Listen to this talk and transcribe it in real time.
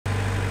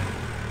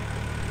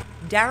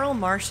Daryl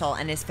Marshall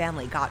and his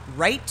family got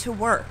right to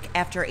work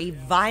after a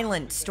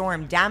violent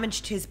storm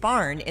damaged his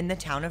barn in the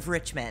town of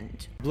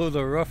Richmond. Blew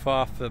the roof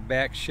off the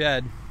back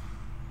shed,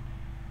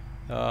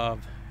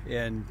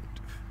 and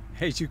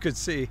as you could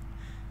see,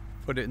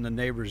 put it in the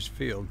neighbor's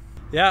field.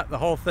 Yeah, the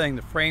whole thing,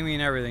 the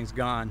framing, everything's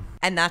gone.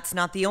 And that's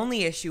not the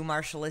only issue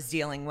Marshall is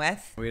dealing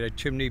with. We had a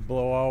chimney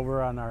blow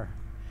over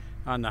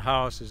on the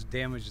house. It's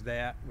damaged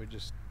that.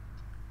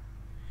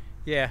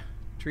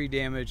 Tree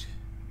damage.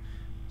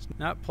 It's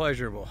not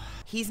pleasurable.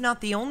 He's not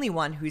the only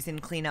one who's in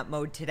cleanup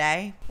mode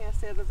today.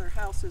 Cast out of their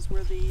house is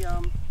where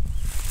the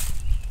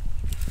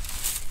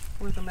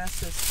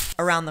mess is.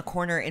 Around the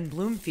corner in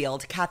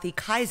Bloomfield, Kathy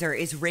Kaiser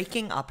is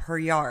raking up her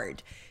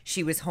yard.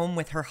 She was home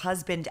with her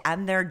husband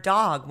and their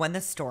dog when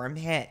the storm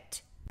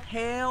hit.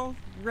 Hail,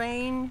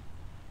 rain,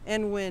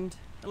 and wind.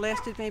 It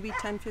lasted maybe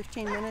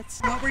 10-15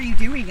 minutes. What were you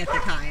doing at the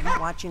time?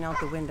 Watching out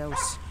the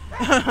windows.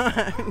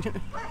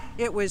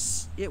 It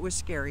was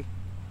scary.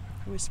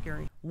 It was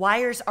scary.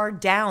 Wires are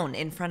down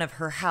in front of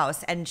her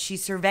house and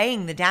she's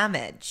surveying the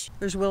damage.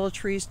 There's willow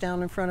trees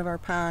down in front of our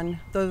pond.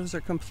 Those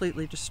are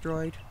completely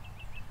destroyed.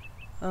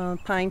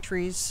 Pine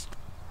trees.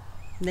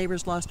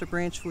 Neighbors lost a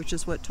branch, which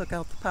is what took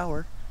out the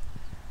power.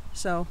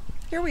 So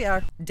here we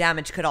are.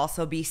 Damage could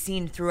also be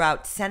seen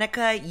throughout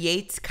Seneca,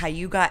 Yates,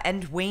 Cayuga,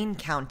 and Wayne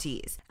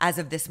counties. As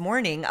of this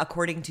morning,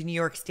 according to New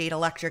York State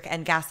Electric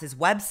and Gas's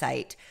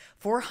website,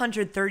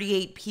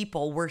 438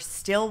 people were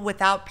still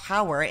without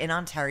power in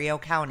Ontario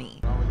County.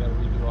 Now we gotta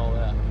redo all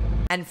that.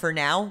 And for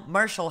now,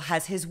 Marshall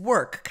has his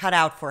work cut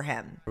out for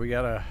him. We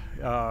gotta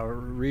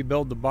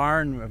rebuild the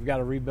barn. We've got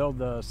to rebuild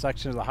the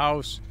section of the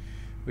house.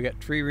 We got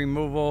tree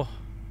removal.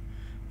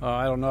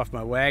 I don't know if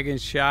my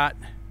wagon's shot.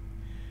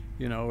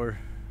 You know, we're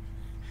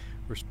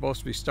supposed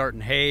to be starting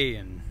hay,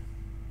 and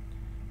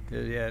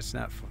yeah, it's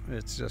not.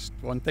 It's just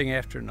one thing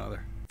after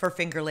another. For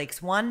Finger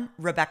Lakes 1,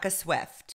 Rebecca Swift.